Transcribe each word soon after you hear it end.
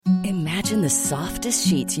Imagine the softest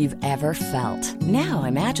sheets you've ever felt. Now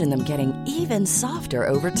imagine them getting even softer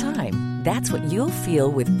over time. That's what you'll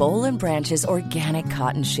feel with Boll & Branch's organic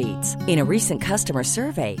cotton sheets. In a recent customer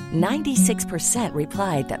survey, 96%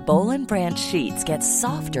 replied that Boll & Branch sheets get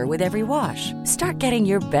softer with every wash. Start getting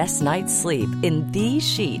your best night's sleep in these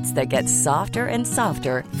sheets that get softer and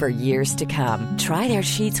softer for years to come. Try their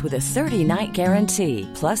sheets with a 30-night guarantee.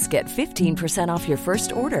 Plus, get 15% off your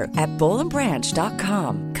first order at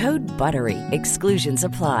bollandbranch.com. Code BUTTERY. Exclusions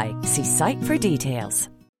apply. See site for details.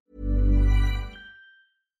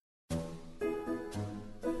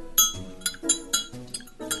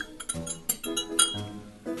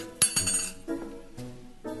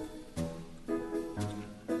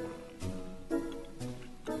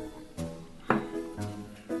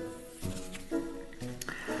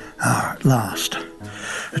 At last,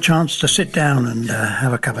 a chance to sit down and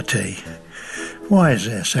have a cup of tea. Why is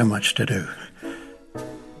there so much to do?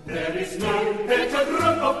 There is no better group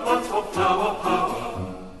of plants for flower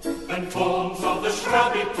power than forms of the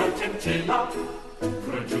shrubby potentilla,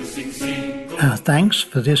 producing seed. Thanks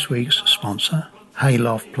for this week's sponsor,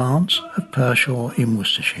 Hayloft Plants of Pershaw in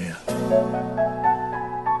Worcestershire.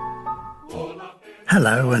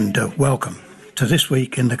 Hello and welcome to This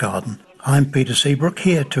Week in the Garden. I'm Peter Seabrook,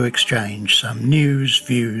 here to exchange some news,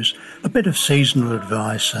 views, a bit of seasonal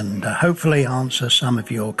advice and hopefully answer some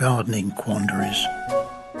of your gardening quandaries.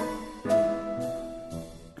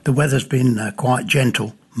 The weather's been quite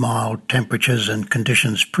gentle, mild temperatures and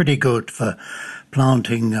conditions pretty good for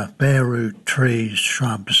planting bare root trees,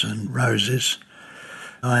 shrubs and roses.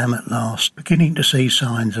 I am at last beginning to see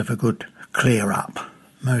signs of a good clear up.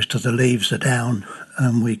 Most of the leaves are down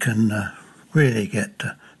and we can really get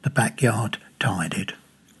the backyard tidied.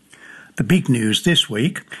 The big news this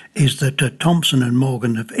week is that Thompson and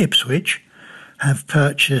Morgan of Ipswich have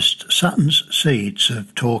purchased Sutton's seeds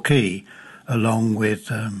of Torquay along with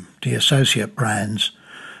the associate brands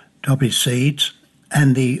Dobby's Seeds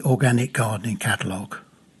and the Organic Gardening Catalogue.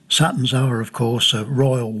 Sutton's are, of course,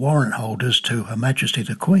 royal warrant holders to Her Majesty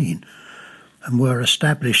the Queen and were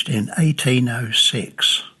established in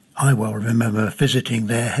 1806. I well remember visiting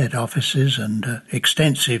their head offices and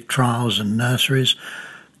extensive trials and nurseries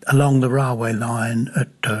along the railway line at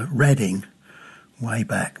Reading way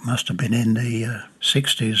back. Must have been in the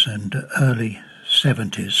 60s and early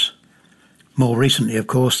 70s. More recently, of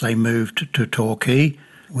course, they moved to Torquay,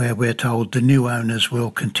 where we're told the new owners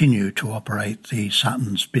will continue to operate the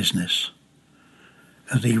Sutton's business.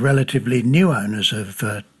 The relatively new owners of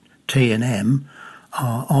T&M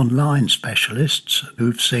are online specialists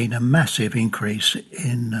who've seen a massive increase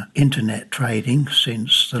in internet trading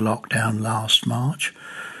since the lockdown last March,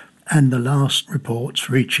 and the last reports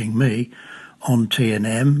reaching me on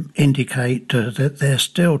T&M indicate that they're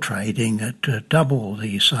still trading at double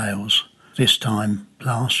the sales this time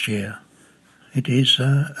last year. It is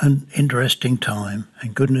an interesting time,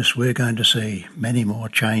 and goodness, we're going to see many more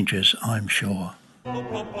changes, I'm sure.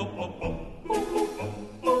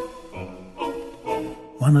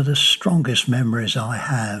 One of the strongest memories I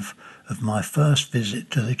have of my first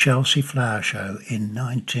visit to the Chelsea Flower Show in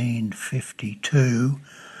 1952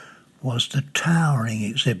 was the towering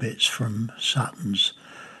exhibits from Sutton's,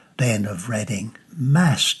 then of Reading.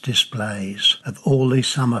 Mass displays of all these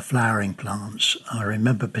summer flowering plants. I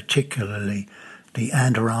remember particularly the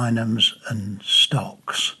Andrerinums and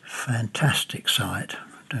stocks. Fantastic sight.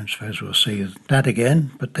 I don't suppose we'll see that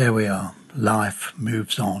again, but there we are. Life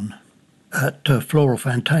moves on. At Floral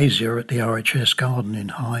Fantasia at the RHS Garden in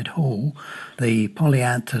Hyde Hall, the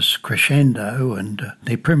Polyanthus Crescendo and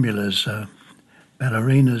the Primulas,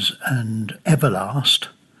 Ballerinas and Everlast,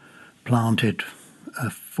 planted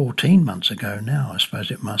 14 months ago now, I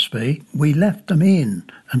suppose it must be, we left them in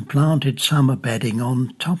and planted summer bedding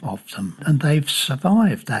on top of them, and they've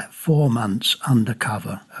survived that 4 months under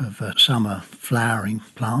cover of summer flowering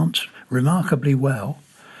plants remarkably well,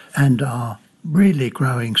 and are really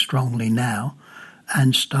growing strongly now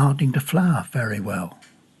and starting to flower very well.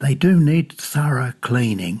 They do need thorough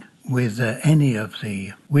cleaning. With any of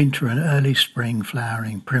the winter and early spring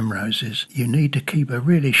flowering primroses, you need to keep a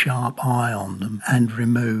really sharp eye on them and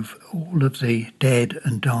remove all of the dead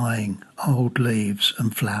and dying old leaves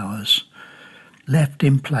and flowers. Left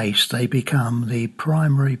in place, they become the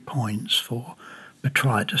primary points for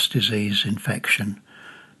botrytis disease infection.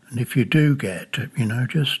 And if you do get,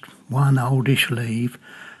 just one oldish leaf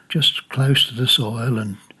just close to the soil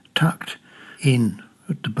and tucked in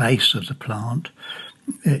at the base of the plant,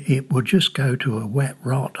 it will just go to a wet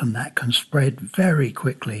rot, and that can spread very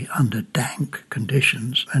quickly under dank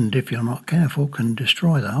conditions, and if you're not careful can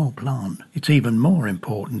destroy the whole plant. It's even more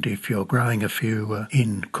important if you're growing a few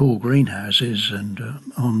in cool greenhouses and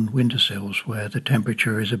on windowsills where the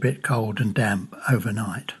temperature is a bit cold and damp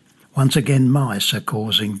overnight. Once again, mice are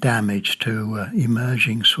causing damage to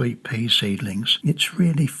emerging sweet pea seedlings. It's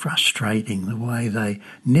really frustrating the way they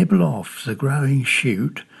nibble off the growing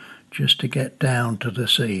shoot just to get down to the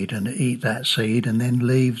seed and eat that seed and then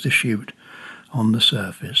leave the shoot on the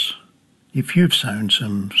surface. If you've sown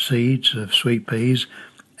some seeds of sweet peas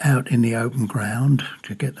out in the open ground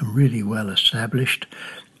to get them really well established,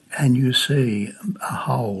 and you see a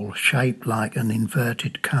hole shaped like an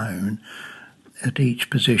inverted cone at each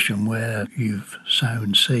position where you've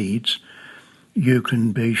sown seeds, you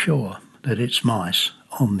can be sure that it's mice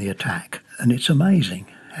on the attack. And it's amazing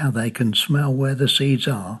how they can smell where the seeds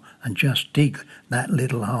are and just dig that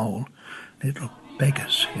little hole. Little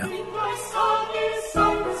beggars, yeah.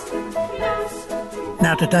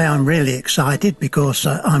 Now today I'm really excited because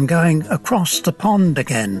I'm going across the pond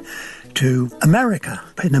again to America.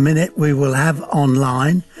 In a minute we will have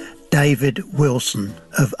online David Wilson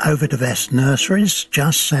of Over the Vest Nurseries,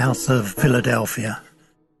 just south of Philadelphia.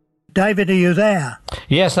 David, are you there?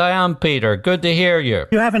 Yes, I am, Peter. Good to hear you.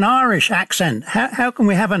 You have an Irish accent. How can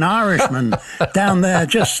we have an Irishman down there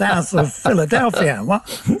just south of Philadelphia?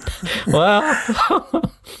 What?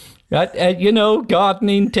 Well,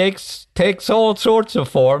 gardening takes all sorts of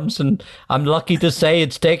forms, and I'm lucky to say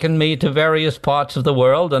it's taken me to various parts of the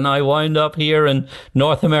world, and I wind up here in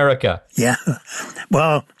North America. Yeah.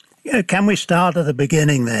 Well, can we start at the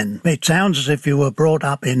beginning then? It sounds as if you were brought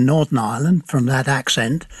up in Northern Ireland from that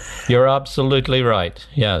accent. You're absolutely right,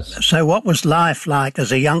 yes. So what was life like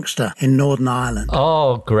as a youngster in Northern Ireland?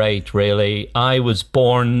 Oh, great, really. I was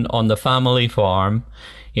born on the family farm.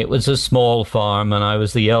 It was a small farm, and I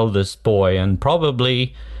was the eldest boy and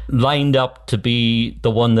probably lined up to be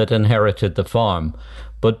the one that inherited the farm.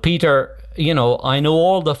 But Peter, I know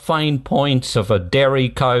all the fine points of a dairy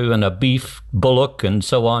cow and a beef bullock and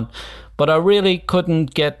so on, but I really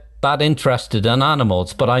couldn't get that interested in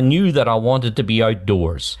animals. But I knew that I wanted to be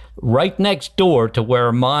outdoors. Right next door to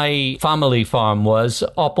where my family farm was,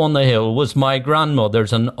 up on the hill, was my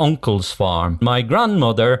grandmother's and uncle's farm. My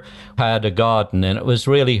grandmother had a garden, and it was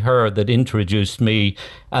really her that introduced me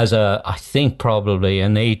as I think probably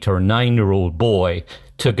an 8 or 9-year-old boy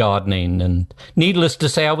to gardening. And needless to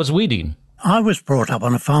say, I was weeding. I was brought up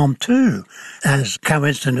on a farm too, as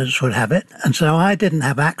coincidence would have it, and so I didn't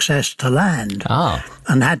have access to land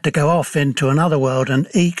and had to go off into another world and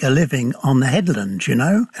eke a living on the headlands,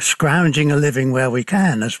 scrounging a living where we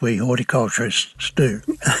can, as we horticulturists do.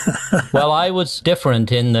 Well, I was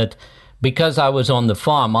different in that because I was on the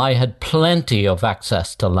farm, I had plenty of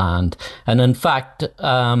access to land. And in fact,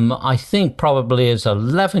 I think probably as an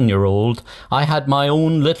 11-year-old, I had my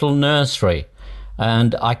own little nursery.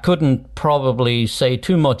 And I couldn't probably say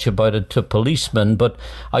too much about it to policemen, but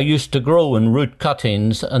I used to grow and root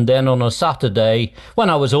cuttings, and then on a Saturday, when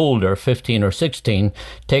I was older, 15 or 16,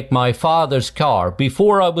 take my father's car,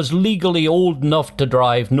 before I was legally old enough to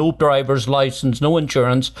drive, no driver's license, no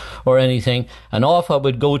insurance or anything, and off I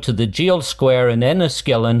would go to the jail square in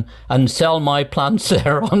Enniskillen and sell my plants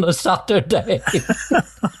there on a Saturday.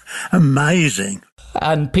 Amazing.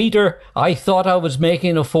 And Peter, I thought I was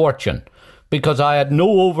making a fortune, because I had no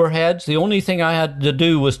overheads. The only thing I had to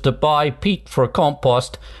do was to buy peat for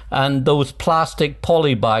compost and those plastic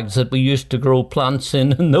poly bags that we used to grow plants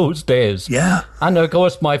in those days. Yeah. And of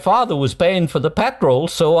course, my father was paying for the petrol,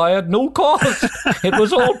 so I had no cost. It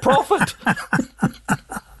was all profit.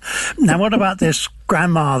 Now, what about this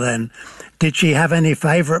grandma then? Did she have any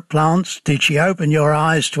favourite plants? Did she open your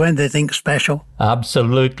eyes to anything special?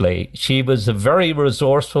 Absolutely. She was a very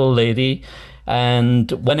resourceful lady.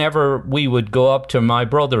 And whenever we would go up to my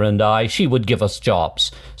brother and I, she would give us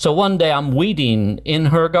jobs. So one day I'm weeding in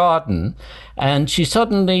her garden, and she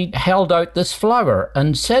suddenly held out this flower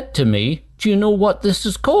and said to me, "Do you know what this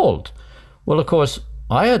is called?" Well, of course,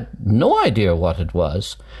 I had no idea what it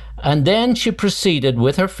was. And then she proceeded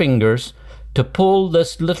with her fingers to pull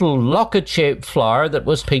this little locket-shaped flower that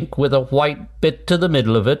was pink with a white bit to the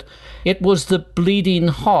middle of it. It was the bleeding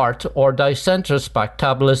heart, or Dicentra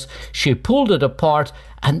spectabilis. She pulled it apart,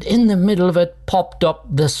 and in the middle of it popped up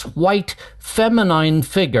this white feminine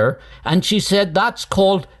figure, and she said, "That's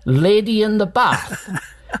called Lady in the Bath."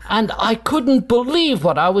 And I couldn't believe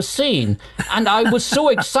what I was seeing. And I was so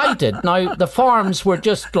excited. Now, the farms were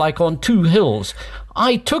just like on 2 hills.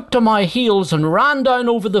 I took to my heels and ran down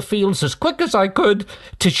over the fields as quick as I could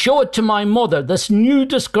to show it to my mother, this new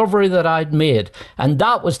discovery that I'd made. And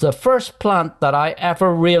that was the first plant that I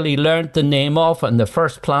ever really learned the name of, and the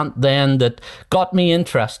first plant then that got me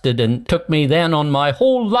interested and took me then on my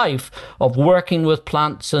whole life of working with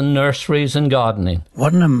plants and nurseries and gardening.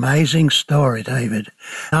 What an amazing story, David.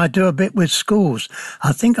 I do a bit with schools.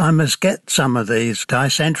 I think I must get some of these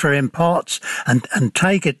Dicentra in pots and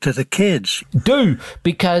take it to the kids. Do,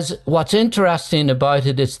 because what's interesting about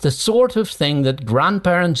it is the sort of thing that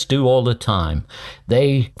grandparents do all the time.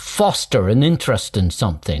 They foster an interest in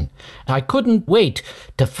something. I couldn't wait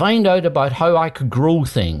to find out about how I could grow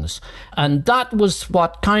things. And that was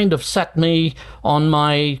what kind of set me on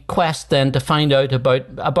my quest then to find out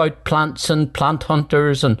about plants and plant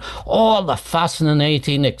hunters and all the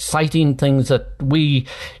fascinating, exciting things that we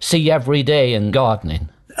see every day in gardening.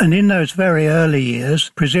 And in those very early years,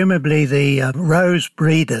 presumably the rose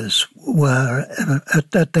breeders were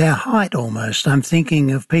at their height almost. I'm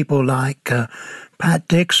thinking of people like Pat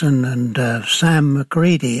Dixon and Sam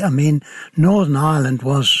McCready. I mean, Northern Ireland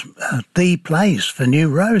was the place for new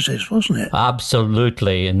roses, wasn't it?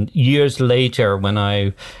 Absolutely. And years later, when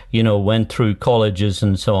I, went through colleges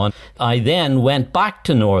and so on, I then went back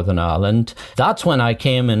to Northern Ireland. That's when I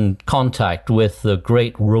came in contact with the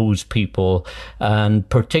great rose people, and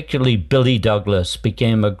particularly Billy Douglas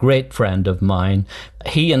became a great friend of mine.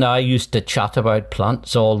 He and I used to chat about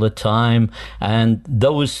plants all the time, and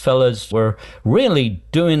those fellas were really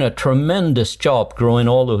doing a tremendous job growing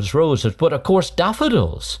all those roses. But of course,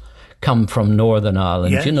 daffodils come from Northern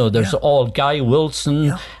Ireland. Yes, There's all Guy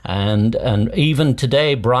Wilson and even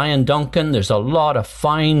today, Brian Duncan. There's a lot of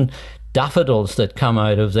fine daffodils that come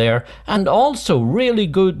out of there, and also really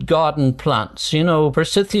good garden plants,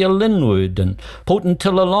 Forsythia linwood and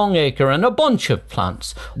Potentilla longacre and a bunch of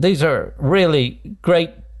plants. These are really great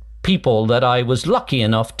people that I was lucky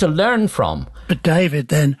enough to learn from. But David,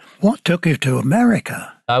 then, what took you to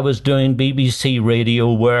America? I was doing BBC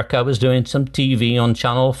radio work. I was doing some TV on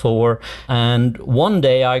Channel 4. And one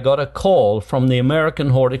day I got a call from the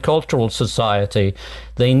American Horticultural Society.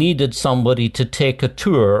 They needed somebody to take a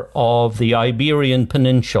tour of the Iberian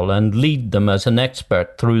Peninsula and lead them as an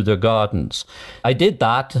expert through their gardens. I did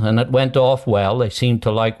that, and it went off well. They seemed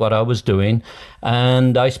to like what I was doing.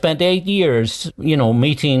 And I spent 8 years,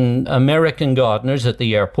 meeting American gardeners at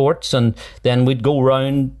the airports, and then we'd go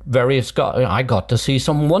around various gardens. I got to see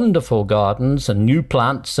some wonderful gardens and new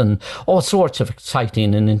plants and all sorts of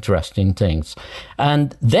exciting and interesting things.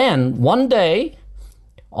 And then one day,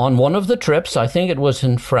 on one of the trips, I think it was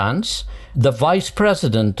in France, the vice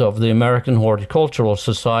president of the American Horticultural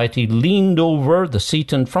Society leaned over the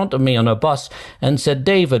seat in front of me on a bus and said,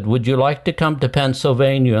 "David, would you like to come to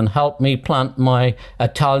Pennsylvania and help me plant my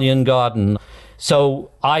Italian garden?"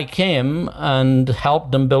 So I came and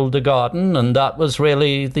helped them build a garden, and that was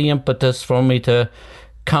really the impetus for me to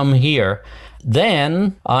come here.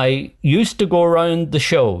 Then I used to go around the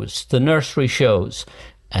shows, the nursery shows.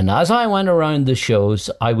 And as I went around the shows,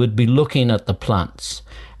 I would be looking at the plants.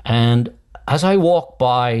 And as I walked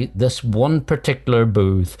by this one particular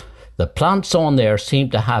booth, the plants on there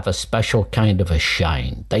seemed to have a special kind of a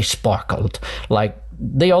shine. They sparkled. Like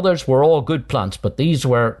the others were all good plants, but these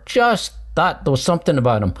were just that. There was something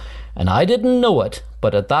about them. And I didn't know it,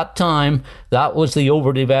 but at that time, that was the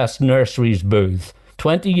Overdy Vest Nurseries booth.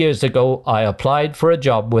 20 years ago, I applied for a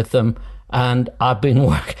job with them, and I've been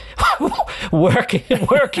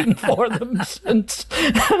working for them since.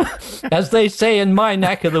 As they say in my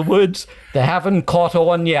neck of the woods, they haven't caught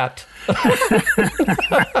on yet.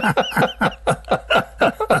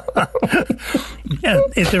 Yeah.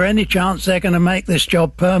 Is there any chance they're going to make this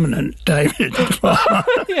job permanent, David?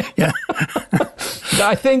 Yeah.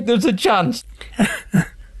 I think there's a chance.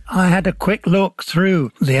 I had a quick look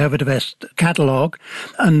through the Overdy Vest catalogue,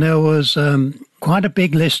 and there was quite a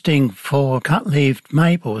big listing for cut-leaved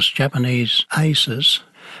maples, Japanese aces.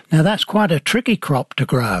 Now, that's quite a tricky crop to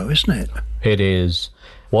grow, isn't it? It is.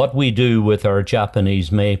 What we do with our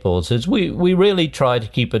Japanese maples is we really try to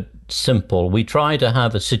keep it simple. We try to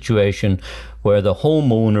have a situation where the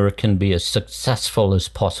homeowner can be as successful as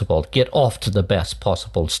possible, get off to the best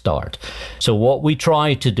possible start. So what we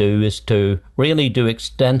try to do is to really do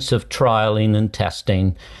extensive trialing and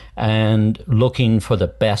testing and looking for the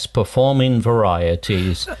best performing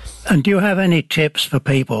varieties. And do you have any tips for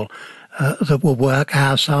people that will work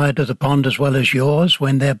our side of the pond as well as yours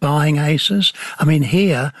when they're buying aces? I mean,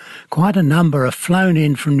 here, quite a number have flown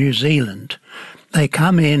in from New Zealand, They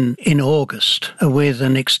come in August with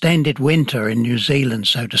an extended winter in New Zealand,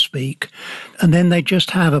 so to speak, and then they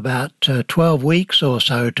just have about 12 weeks or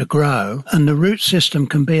so to grow, and the root system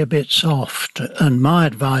can be a bit soft. And my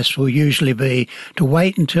advice will usually be to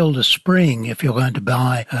wait until the spring if you're going to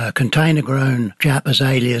buy container-grown Jap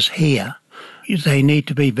azaleas here. They need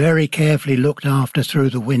to be very carefully looked after through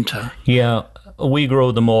the winter. Yeah. We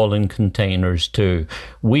grow them all in containers too.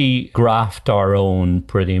 We graft our own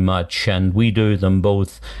pretty much, and we do them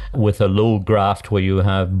both with a low graft where you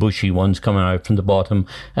have bushy ones coming out from the bottom,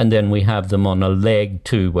 and then we have them on a leg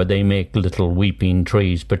too where they make little weeping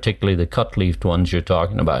trees, particularly the cut-leafed ones you're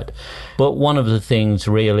talking about. But one of the things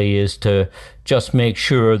really is to just make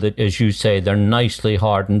sure that, as you say, they're nicely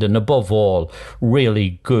hardened, and above all,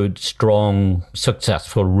 really good, strong,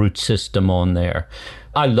 successful root system on there.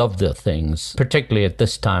 I love the things, particularly at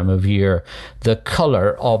this time of year. The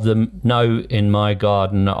colour of them now in my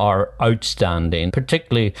garden are outstanding,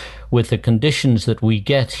 particularly with the conditions that we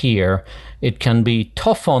get here. It can be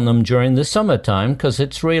tough on them during the summertime because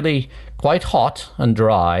it's really quite hot and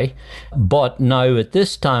dry, but now at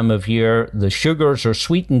this time of year the sugars are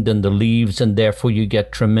sweetened in the leaves and therefore you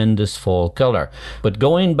get tremendous fall colour. But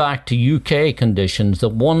going back to UK conditions, the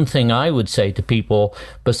one thing I would say to people,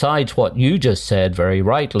 besides what you just said very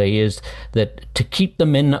rightly, is that to keep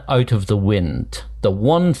them in out of the wind. The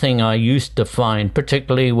one thing I used to find,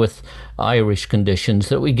 particularly with Irish conditions,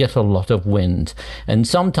 that we get a lot of wind. And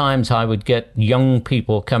sometimes I would get young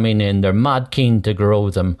people coming in, they're mad keen to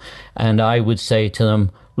grow them. And I would say to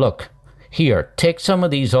them, look, here, take some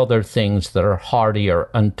of these other things that are hardier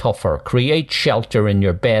and tougher. Create shelter in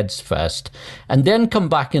your beds first, and then come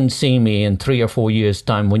back and see me in 3 or 4 years'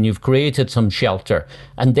 time when you've created some shelter,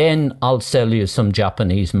 and then I'll sell you some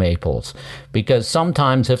Japanese maples. Because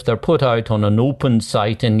sometimes if they're put out on an open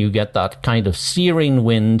site and you get that kind of searing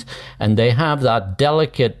wind, and they have that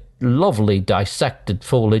delicate, lovely dissected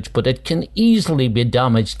foliage, but it can easily be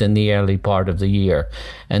damaged in the early part of the year.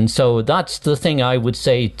 And so that's the thing I would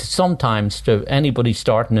say sometimes to anybody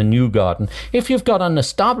starting a new garden. If you've got an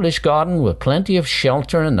established garden with plenty of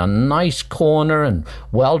shelter and a nice corner and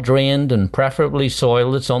well drained and preferably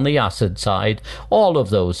soil that's on the acid side, all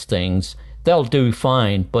of those things, they'll do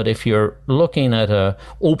fine. But if you're looking at a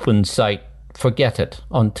open site, forget it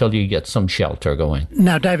until you get some shelter going.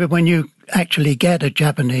 Now, David, when you actually get a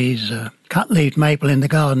Japanese cut-leaf maple in the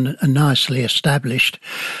garden and nicely established,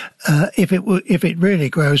 if it really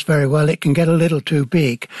grows very well, it can get a little too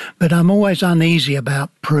big. But I'm always uneasy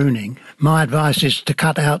about pruning. My advice is to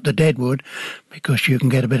cut out the deadwood because you can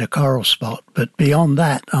get a bit of coral spot. But beyond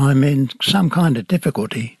that, I'm in some kind of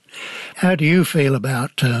difficulty. How do you feel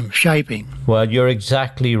about shaping? Well, you're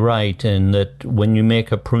exactly right in that when you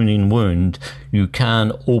make a pruning wound, you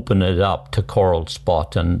can open it up to coral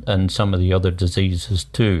spot and some of the other diseases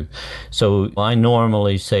too. So I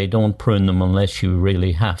normally say don't prune them unless you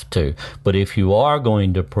really have to. But if you are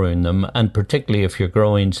going to prune them, and particularly if you're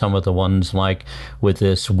growing some of the ones like with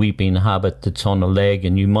this weeping habit that's on a leg,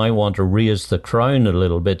 and you might want to raise the crown a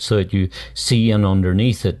little bit so that you see in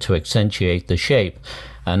underneath it to accentuate the shape.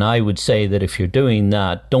 And I would say that if you're doing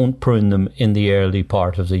that, don't prune them in the early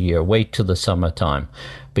part of the year. Wait till the summertime,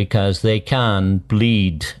 because they can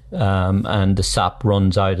bleed and the sap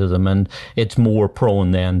runs out of them, and it's more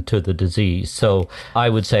prone then to the disease. So I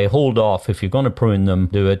would say hold off. If you're going to prune them,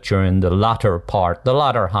 do it during the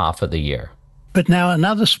latter half of the year. But now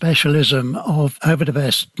another specialism of Over the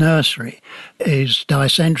Best Nursery is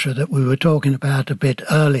Dicentra that we were talking about a bit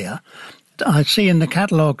earlier. I see in the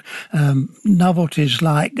catalogue novelties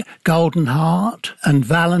like Golden Heart and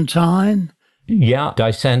Valentine. Yeah,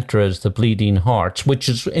 Dicentra is the bleeding hearts, which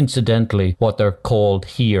is incidentally what they're called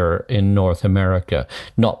here in North America.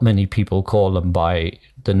 Not many people call them by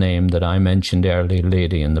the name that I mentioned earlier,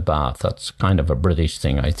 Lady in the Bath. That's kind of a British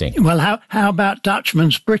thing, I think. Well, how about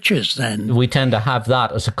Dutchman's breeches then? We tend to have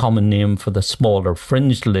that as a common name for the smaller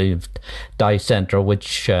fringe-leaved Dicentra,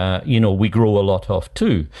 which, we grow a lot of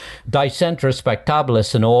too. Dicentra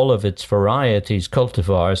spectabilis in all of its varieties,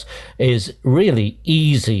 cultivars, is really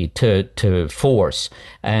easy to force.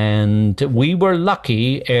 And we were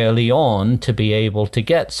lucky early on to be able to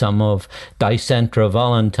get some of Dicentra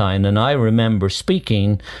Valentine. And I remember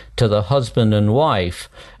speaking to the husband and wife,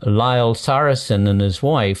 Lyle Saracen and his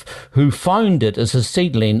wife, who found it as a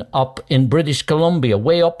seedling up in British Columbia,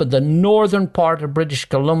 way up in the northern part of British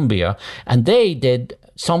Columbia. And they did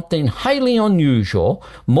something highly unusual.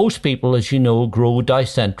 Most people, as you know, grow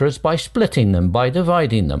Dicentras by splitting them, by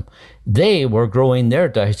dividing them. They were growing their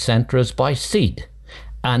Dicentras by seed.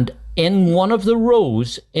 And in one of the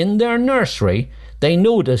rows in their nursery, they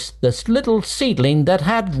noticed this little seedling that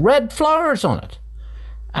had red flowers on it.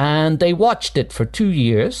 And they watched it for 2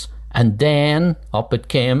 years, and then up it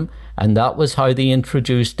came, and that was how they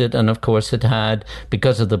introduced it. And of course it had,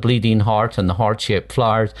 because of the bleeding heart and the heart-shaped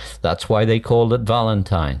flowers, that's why they called it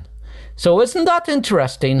Valentine. So isn't that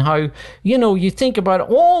interesting how, you think about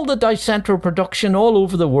all the dicentra production all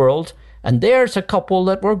over the world, and there's a couple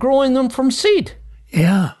that were growing them from seed.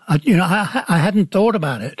 Yeah, I hadn't thought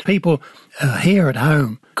about it. People here at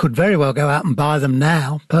home could very well go out and buy them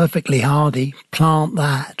now, perfectly hardy, plant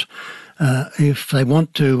that. If they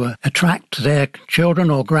want to attract their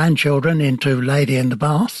children or grandchildren into Lady in the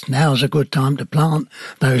Bath, now's a good time to plant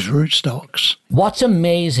those rootstocks. What's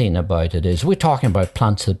amazing about it is we're talking about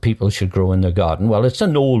plants that people should grow in their garden. Well, it's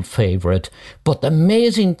an old favourite, but the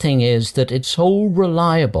amazing thing is that it's so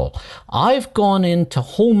reliable. I've gone into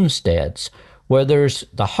homesteads where there's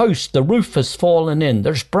the house, the roof has fallen in,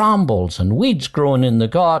 there's brambles and weeds growing in the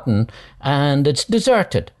garden, and it's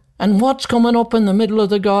deserted. And what's coming up in the middle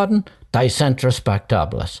of the garden? Dicentra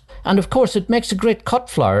spectabilis. And of course it makes a great cut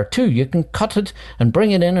flower too. You can cut it and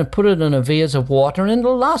bring it in and put it in a vase of water and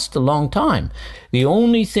it'll last a long time. The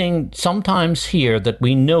only thing sometimes here that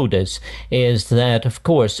we notice is that of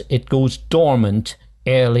course it goes dormant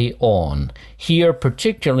early on. Here,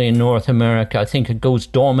 particularly in North America, I think it goes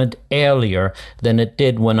dormant earlier than it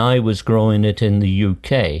did when I was growing it in the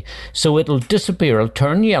UK. So it'll disappear, it'll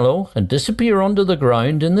turn yellow and disappear under the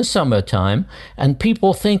ground in the summertime, and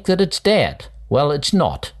people think that it's dead. Well, it's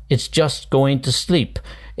not. It's just going to sleep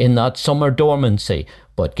in that summer dormancy.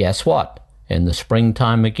 But guess what? In the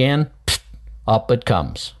springtime again, up it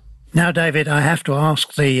comes. Now, David, I have to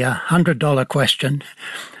ask the $100 question.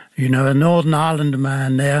 A Northern Ireland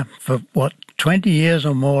man there for, 20 years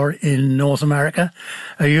or more in North America.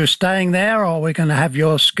 Are you staying there, or are we going to have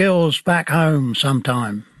your skills back home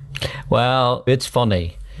sometime? Well, it's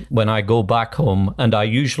funny. When I go back home, and I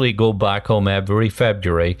usually go back home every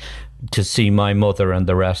February to see my mother and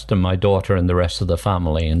the rest, and my daughter and the rest of the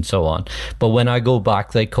family and so on. But when I go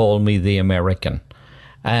back, they call me the American.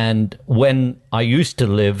 And when I used to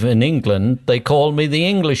live in England, they called me the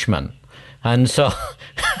Englishman. And so,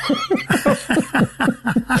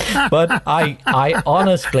 but I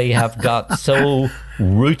honestly have got so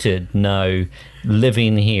rooted now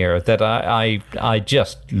living here that I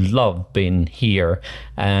just love being here,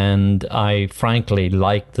 and I frankly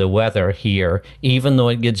like the weather here. Even though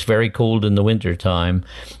it gets very cold in the wintertime,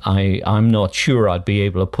 I'm not sure I'd be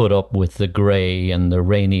able to put up with the grey and the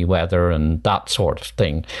rainy weather and that sort of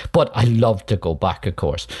thing. But I love to go back, of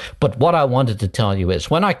course. But what I wanted to tell you is,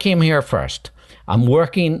 when I came here first, I'm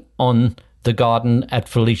working on the garden at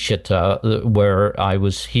Felicita, where I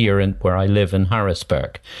was here and where I live in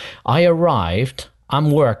Harrisburg. I arrived, I'm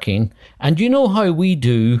working, and you know how we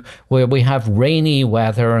do where we have rainy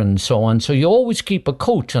weather and so on, so you always keep a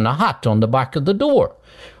coat and a hat on the back of the door.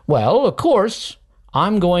 Well, of course,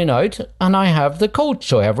 I'm going out and I have the coat,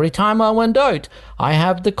 so every time I went out, I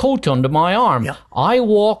have the coat under my arm. Yeah. I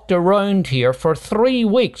walked around here for 3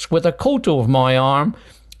 weeks with a coat over my arm,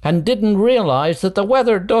 and didn't realise that the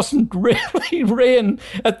weather doesn't really rain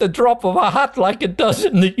at the drop of a hat like it does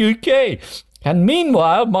in the UK. And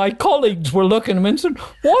meanwhile, my colleagues were looking at me and said,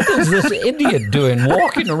 "What is this idiot doing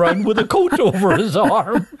walking around with a coat over his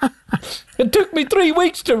arm?" It took me 3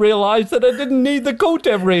 weeks to realise that I didn't need the coat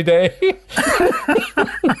every day.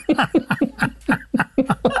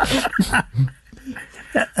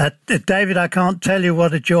 David, I can't tell you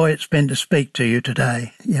what a joy it's been to speak to you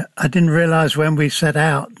today. Yeah, I didn't realise when we set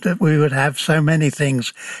out that we would have so many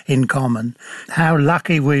things in common. How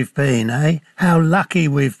lucky we've been, eh? How lucky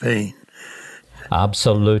we've been.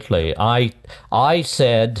 Absolutely. I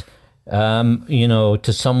said,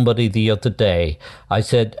 to somebody the other day, I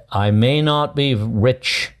said, I may not be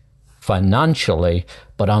rich financially,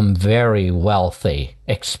 but I'm very wealthy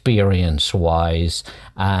experience-wise,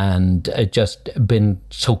 and just been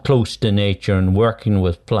so close to nature and working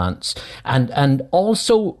with plants, and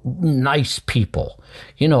also nice people.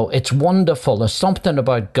 It's wonderful. There's something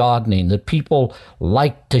about gardening that people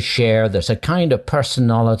like to share. There's a kind of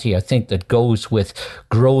personality, I think, that goes with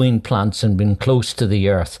growing plants and being close to the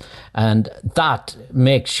earth. And that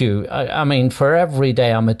makes you, for every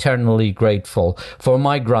day I'm eternally grateful for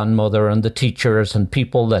my grandmother and the teachers and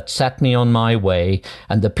people that set me on my way.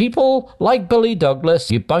 And the people like Billy Douglas,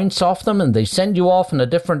 you bounce off them and they send you off in a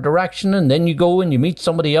different direction, and then you go and you meet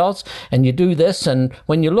somebody else and you do this. And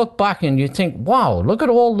when you look back and you think, wow, look at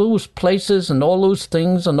all those places and all those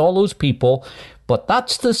things and all those people. But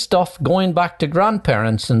that's the stuff, going back to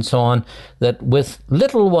grandparents and so on, that with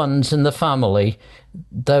little ones in the family,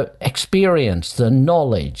 the experience, the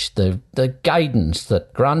knowledge, the guidance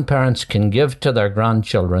that grandparents can give to their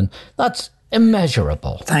grandchildren, that's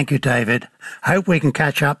immeasurable. Thank you, David. Hope we can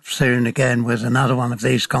catch up soon again with another one of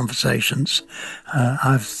these conversations.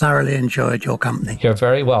 I've thoroughly enjoyed your company. You're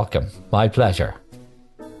very welcome. My pleasure.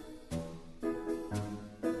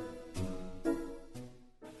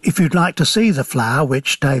 If you'd like to see the flower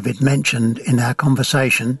which David mentioned in our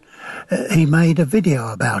conversation, he made a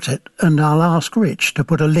video about it, and I'll ask Rich to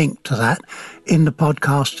put a link to that in the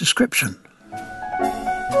podcast description.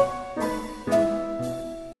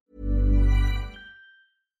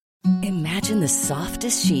 Imagine the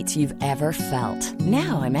softest sheets you've ever felt.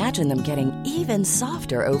 Now imagine them getting even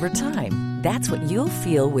softer over time. That's what you'll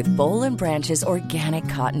feel with Boll & Branch's organic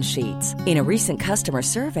cotton sheets. In a recent customer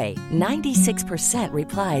survey, 96%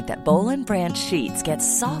 replied that Boll & Branch sheets get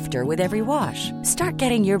softer with every wash. Start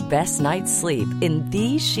getting your best night's sleep in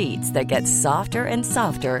these sheets that get softer and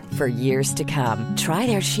softer for years to come. Try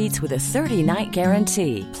their sheets with a 30-night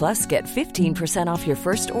guarantee. Plus, get 15% off your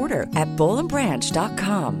first order at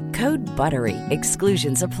bollandbranch.com. Code BUTTERY.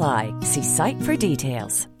 Exclusions apply. See site for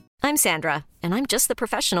details. I'm Sandra, and I'm just the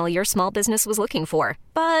professional your small business was looking for.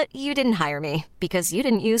 But you didn't hire me because you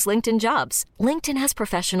didn't use LinkedIn Jobs. LinkedIn has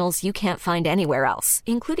professionals you can't find anywhere else,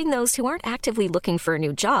 including those who aren't actively looking for a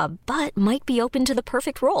new job, but might be open to the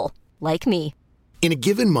perfect role, like me. In a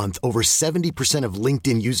given month, over 70% of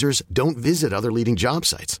LinkedIn users don't visit other leading job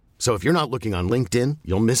sites. So if you're not looking on LinkedIn,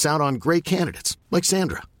 you'll miss out on great candidates like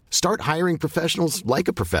Sandra. Start hiring professionals like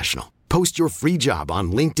a professional. Post your free job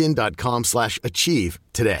on linkedin.com/achieve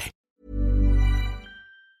today.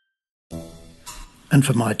 And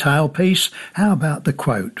for my tailpiece, how about the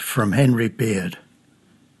quote from Henry Beard?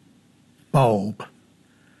 Bulb.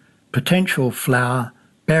 Potential flower,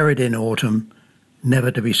 buried in autumn,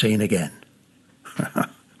 never to be seen again.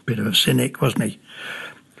 Bit of a cynic, wasn't he?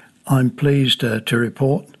 I'm pleased to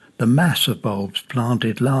report the mass of bulbs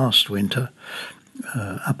planted last winter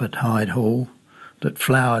up at Hyde Hall that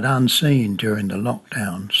flowered unseen during the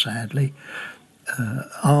lockdown, sadly,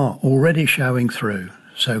 are already showing through.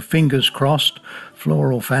 So fingers crossed,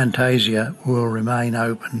 Floral Fantasia will remain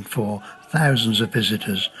open for thousands of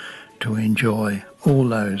visitors to enjoy all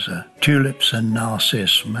those tulips and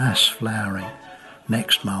narcissus mass flowering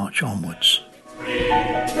next March onwards.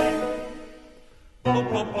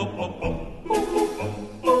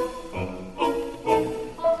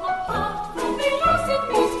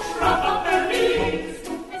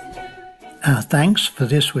 Our thanks for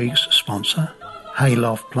this week's sponsor,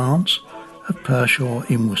 Hayloft Plants of Pershore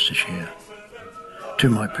in Worcestershire. To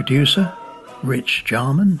my producer, Rich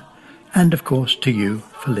Jarman, and of course to you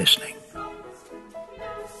for listening.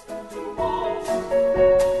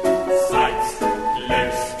 Sights,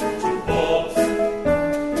 lips, to balls.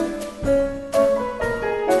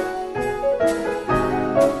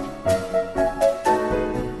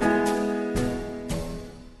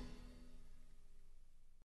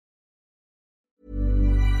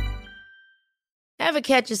 Ever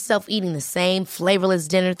catch yourself eating the same flavorless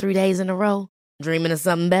dinner 3 days in a row? Dreaming of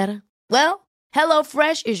something better? Well,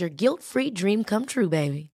 HelloFresh is your guilt-free dream come true,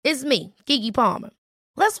 baby. It's me, Keke Palmer.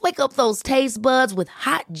 Let's wake up those taste buds with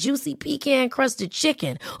hot, juicy pecan-crusted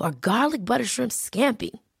chicken or garlic butter shrimp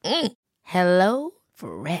scampi. Hello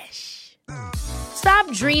Fresh. Stop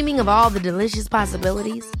dreaming of all the delicious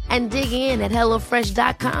possibilities and dig in at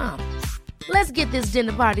HelloFresh.com. Let's get this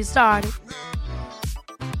dinner party started.